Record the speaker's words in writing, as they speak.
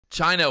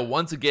China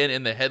once again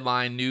in the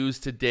headline news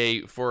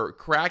today for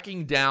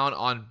cracking down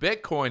on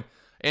Bitcoin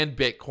and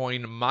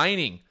Bitcoin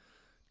mining.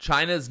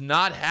 China's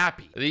not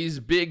happy.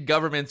 These big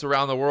governments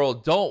around the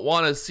world don't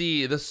want to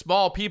see the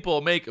small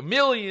people make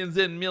millions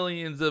and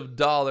millions of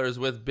dollars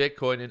with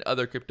Bitcoin and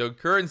other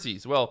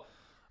cryptocurrencies. Well,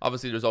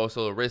 obviously there's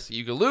also a risk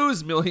you could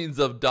lose millions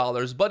of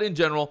dollars, but in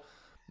general,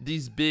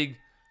 these big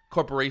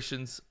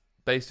corporations,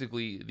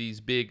 basically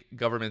these big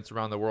governments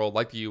around the world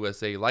like the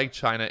USA, like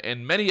China,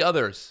 and many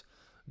others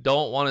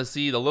don't want to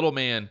see the little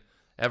man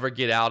ever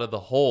get out of the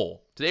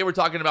hole. Today we're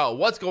talking about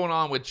what's going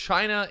on with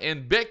China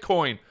and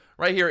Bitcoin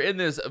right here in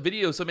this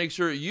video, so make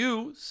sure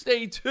you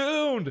stay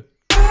tuned.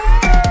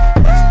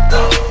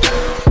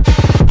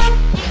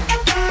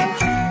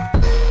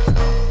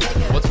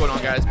 What's going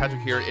on, guys?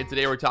 Patrick here, and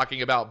today we're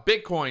talking about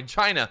Bitcoin,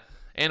 China,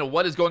 and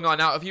what is going on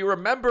now. If you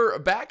remember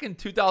back in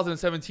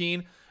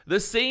 2017, the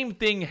same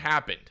thing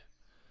happened.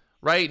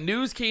 Right?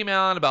 News came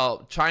out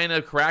about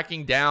China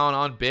cracking down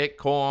on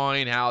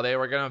Bitcoin, how they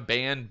were going to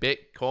ban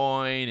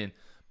Bitcoin and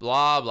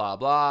blah, blah,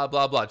 blah,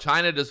 blah, blah.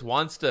 China just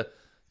wants to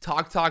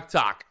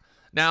talk.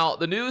 Now,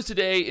 the news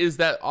today is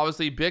that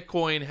obviously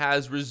Bitcoin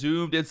has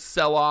resumed its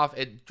sell-off.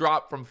 It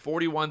dropped from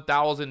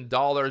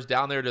 $41,000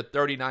 down there to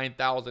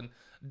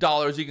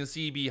 $39,000. You can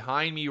see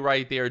behind me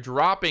right there,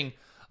 dropping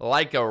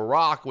like a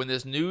rock when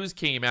this news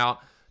came out.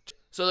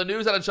 So the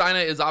news out of China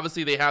is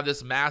obviously they have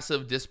this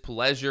massive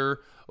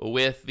displeasure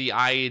with the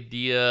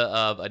idea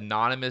of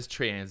anonymous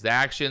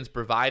transactions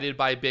provided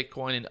by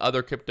Bitcoin and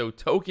other crypto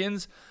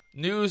tokens.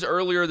 News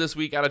earlier this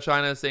week out of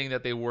China saying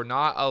that they were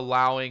not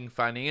allowing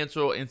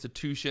financial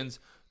institutions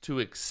to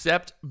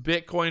accept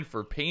Bitcoin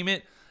for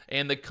payment.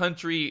 And the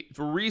country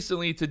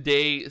recently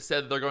today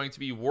said they're going to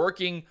be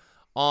working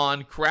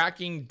on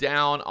cracking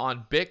down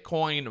on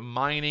Bitcoin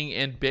mining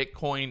and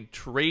Bitcoin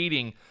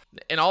trading.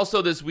 And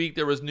also this week,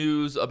 there was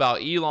news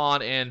about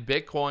Elon and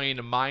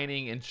Bitcoin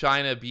mining in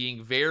China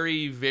being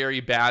very, very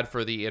bad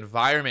for the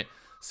environment,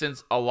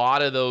 since a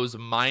lot of those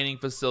mining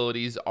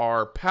facilities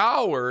are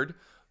powered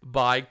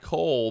by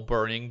coal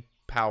burning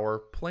power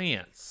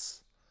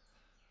plants.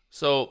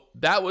 So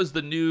that was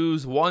the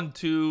news. 1,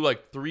 2,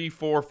 like 3,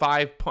 4,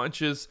 5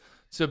 punches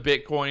to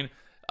Bitcoin.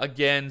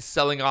 Again,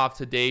 selling off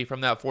today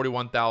from that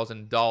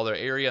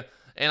 $41,000 area.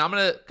 And I'm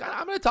gonna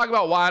talk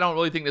about why I don't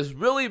really think this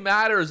really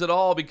matters at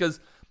all, because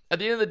at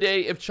the end of the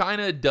day, if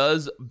China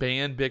does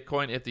ban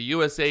Bitcoin, if the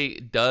USA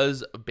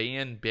does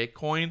ban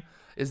Bitcoin,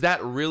 is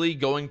that really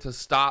going to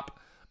stop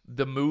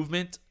the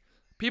movement?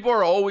 People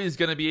are always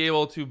going to be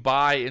able to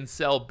buy and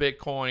sell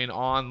Bitcoin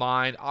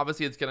online.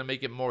 Obviously, it's going to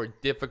make it more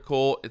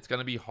difficult. It's going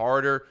to be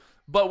harder.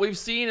 But we've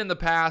seen in the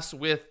past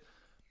with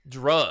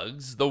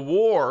drugs, the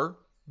war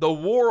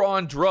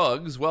on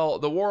drugs. Well,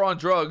 the war on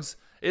drugs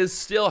is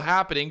still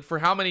happening for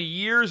how many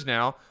years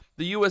now?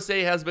 The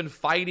USA has been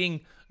fighting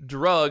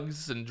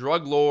drugs and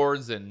drug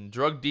lords and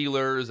drug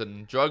dealers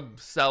and drug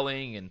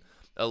selling and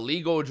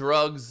illegal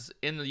drugs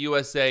in the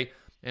USA.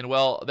 And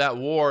well, that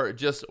war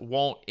just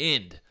won't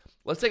end.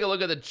 Let's take a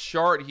look at the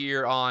chart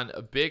here on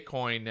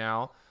Bitcoin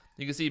now.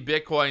 You can see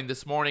Bitcoin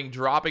this morning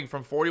dropping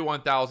from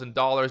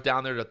 $41,000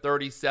 down there to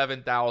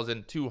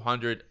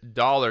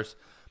 $37,200.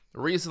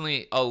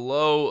 Recently, a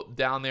low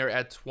down there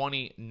at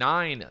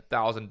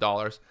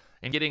 $29,000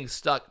 and getting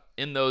stuck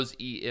in those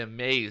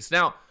EMAs.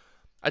 Now,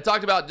 I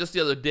talked about just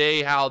the other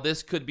day how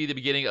this could be the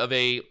beginning of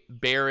a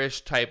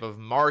bearish type of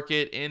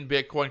market in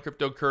Bitcoin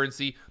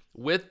cryptocurrency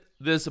with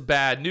this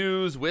bad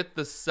news, with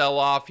the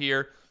sell-off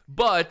here.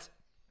 But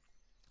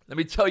let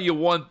me tell you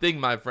one thing,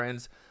 my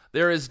friends.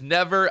 There is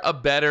never a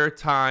better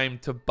time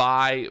to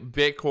buy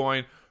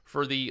Bitcoin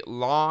for the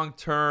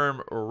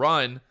long-term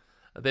run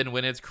than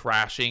when it's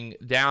crashing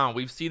down.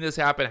 We've seen this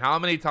happen how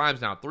many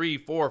times now? 3,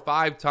 4,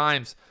 5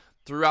 times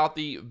throughout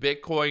the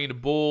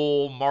Bitcoin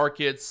bull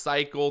market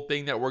cycle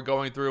thing that we're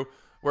going through,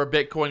 where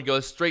Bitcoin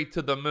goes straight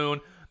to the moon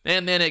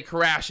and then it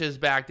crashes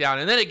back down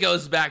and then it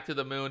goes back to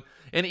the moon.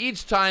 And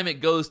each time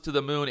it goes to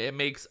the moon, it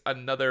makes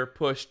another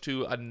push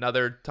to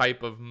another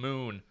type of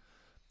moon.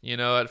 You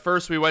know, at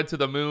first we went to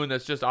the moon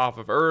that's just off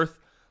of Earth,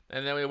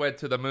 and then we went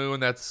to the moon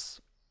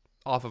that's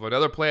off of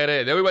another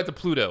planet, and then we went to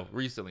Pluto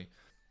recently.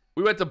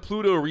 We went to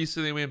Pluto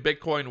recently when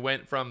Bitcoin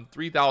went from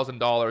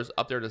 $3,000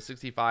 up there to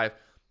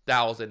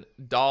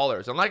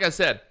 $65,000. And like I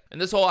said,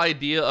 and this whole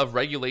idea of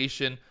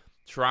regulation,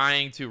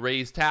 trying to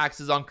raise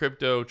taxes on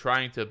crypto,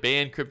 trying to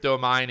ban crypto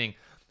mining,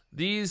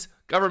 these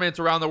governments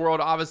around the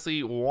world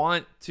obviously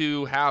want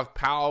to have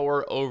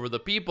power over the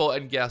people.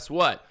 And guess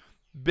what?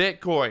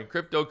 Bitcoin,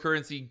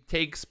 cryptocurrency,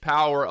 takes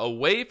power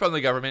away from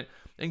the government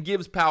and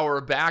gives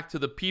power back to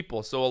the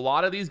people. So a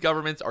lot of these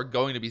governments are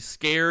going to be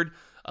scared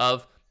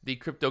of the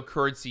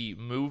cryptocurrency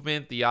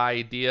movement, the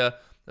idea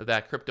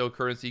that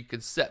cryptocurrency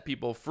could set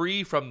people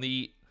free from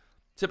the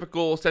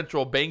typical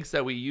central banks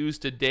that we use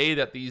today,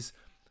 that these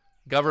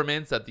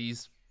governments, that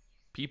these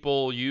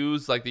people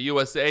use, like the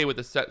USA with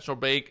the central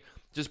bank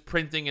just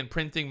printing and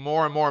printing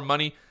more and more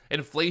money,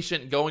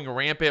 inflation going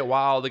rampant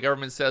while the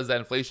government says that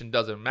inflation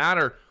doesn't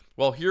matter.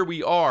 Well, here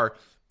we are,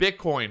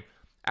 Bitcoin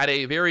at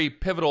a very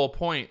pivotal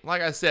point.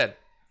 Like I said,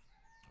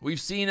 We've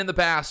seen in the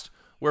past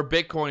where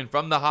Bitcoin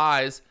from the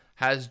highs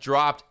has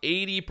dropped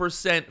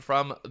 80%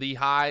 from the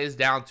highs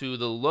down to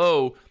the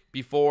low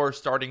before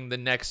starting the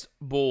next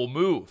bull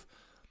move.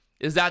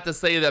 Is that to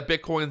say that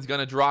Bitcoin's going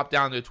to drop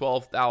down to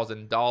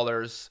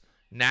 $12,000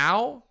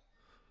 now?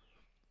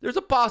 There's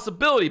a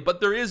possibility, but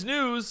there is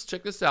news.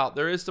 Check this out.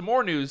 There is some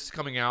more news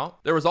coming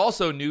out. There was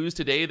also news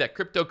today that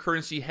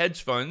cryptocurrency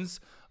hedge funds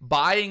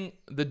buying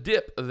the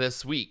dip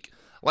this week.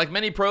 Like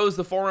many pros,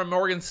 the former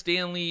Morgan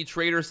Stanley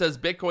trader says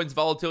Bitcoin's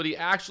volatility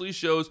actually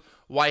shows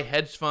why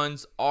hedge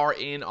funds are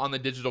in on the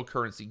digital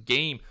currency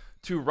game,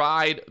 to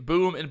ride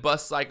boom and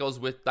bust cycles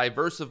with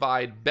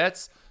diversified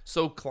bets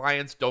so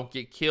clients don't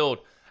get killed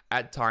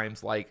at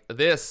times like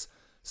this.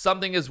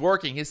 Something is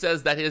working. He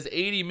says that his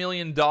 $80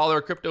 million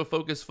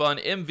crypto-focused fund,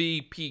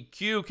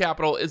 MVPQ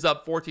Capital, is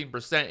up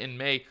 14% in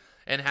May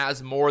and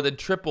has more than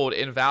tripled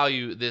in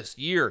value this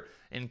year.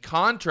 In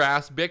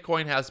contrast,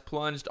 Bitcoin has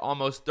plunged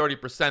almost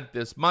 30%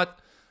 this month,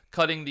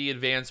 cutting the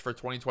advance for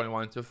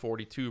 2021 to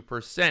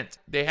 42%.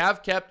 They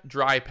have kept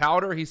dry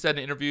powder, he said in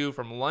an interview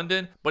from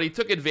London, but he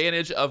took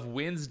advantage of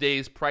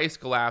Wednesday's price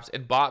collapse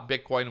and bought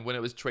Bitcoin when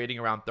it was trading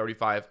around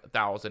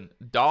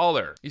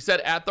 $35,000. He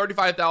said at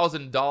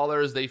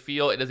 $35,000, they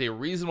feel it is a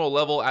reasonable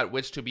level at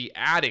which to be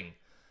adding.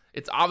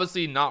 It's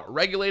obviously not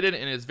regulated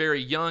and is a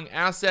very young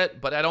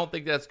asset, but I don't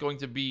think that's going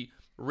to be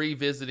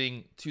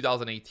revisiting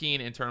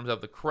 2018 in terms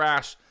of the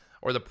crash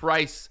or the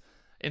price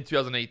in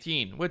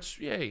 2018, which,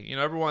 yay, you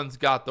know, everyone's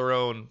got their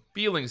own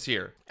feelings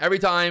here. Every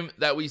time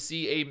that we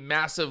see a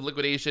massive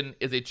liquidation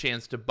is a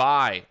chance to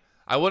buy.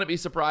 I wouldn't be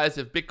surprised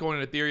if Bitcoin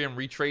and Ethereum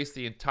retrace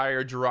the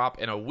entire drop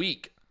in a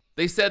week.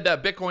 They said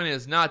that Bitcoin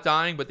is not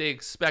dying, but they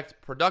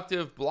expect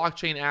productive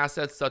blockchain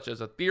assets such as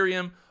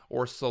Ethereum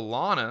or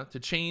Solana to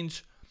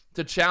challenge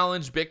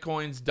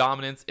Bitcoin's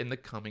dominance in the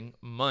coming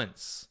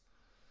months.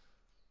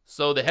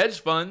 So the hedge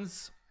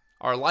funds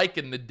are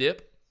liking the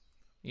dip.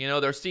 You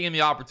know, they're seeing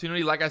the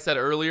opportunity. Like I said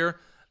earlier,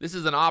 this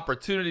is an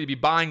opportunity to be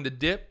buying the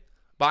dip,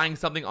 buying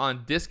something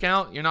on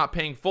discount. You're not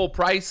paying full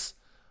price.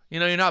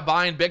 You know, you're not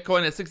buying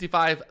Bitcoin at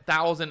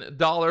 $65,000,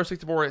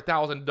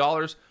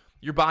 $64,000.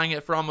 You're buying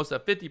it for almost a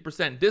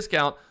 50%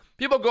 discount.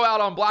 People go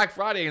out on Black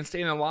Friday and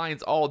stand in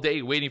lines all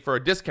day waiting for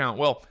a discount.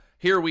 Well,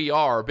 here we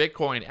are,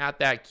 Bitcoin at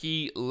that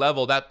key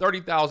level, that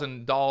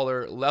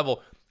 $30,000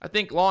 level. I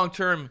think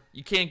long-term,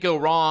 you can't go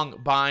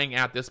wrong buying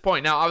at this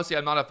point. Now, obviously,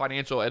 I'm not a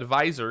financial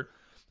advisor.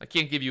 I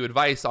can't give you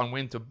advice on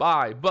when to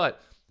buy, but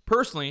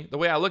personally, the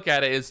way I look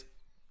at it is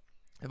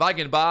if I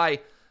can buy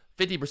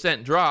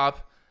 50%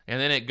 drop and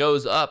then it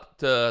goes up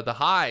to the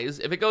highs,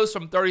 if it goes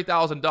from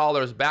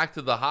 $30,000 back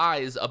to the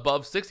highs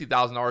above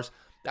 $60,000,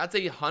 that's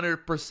a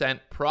 100%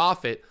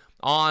 profit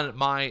on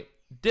my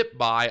dip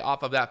buy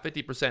off of that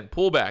 50%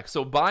 pullback.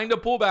 So buying the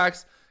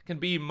pullbacks can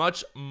be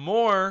much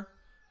more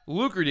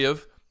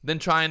lucrative than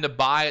trying to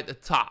buy at the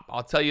top.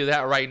 I'll tell you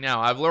that right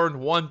now. I've learned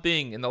one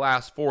thing in the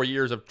last 4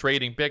 years of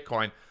trading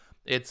Bitcoin.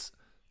 It's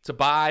to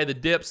buy the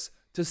dips,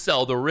 to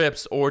sell the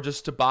rips, or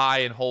just to buy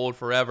and hold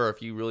forever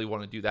if you really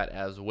want to do that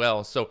as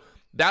well. So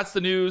that's the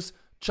news.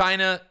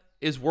 China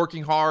is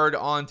working hard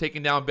on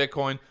taking down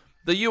Bitcoin.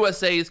 The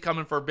USA is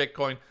coming for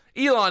Bitcoin.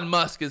 Elon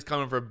Musk is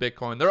coming for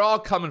Bitcoin. They're all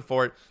coming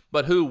for it,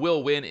 but who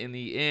will win in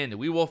the end?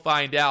 We will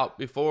find out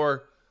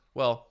before,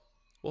 well,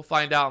 we'll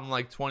find out in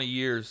like 20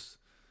 years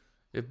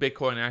if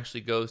Bitcoin actually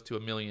goes to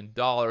 $1 million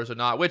or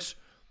not, which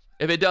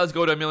if it does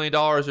go to $1 million,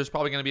 there's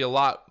probably going to be a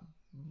lot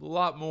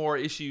more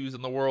issues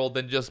in the world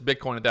than just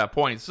Bitcoin at that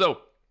point.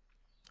 So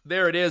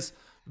there it is.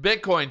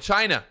 Bitcoin,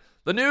 China,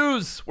 the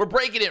news. We're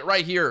breaking it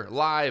right here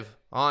live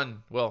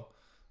on, well,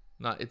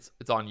 it's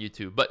on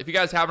YouTube. But if you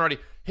guys haven't already,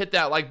 hit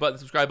that like button,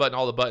 subscribe button,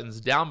 all the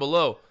buttons down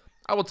below.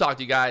 I will talk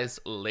to you guys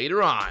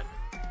later on.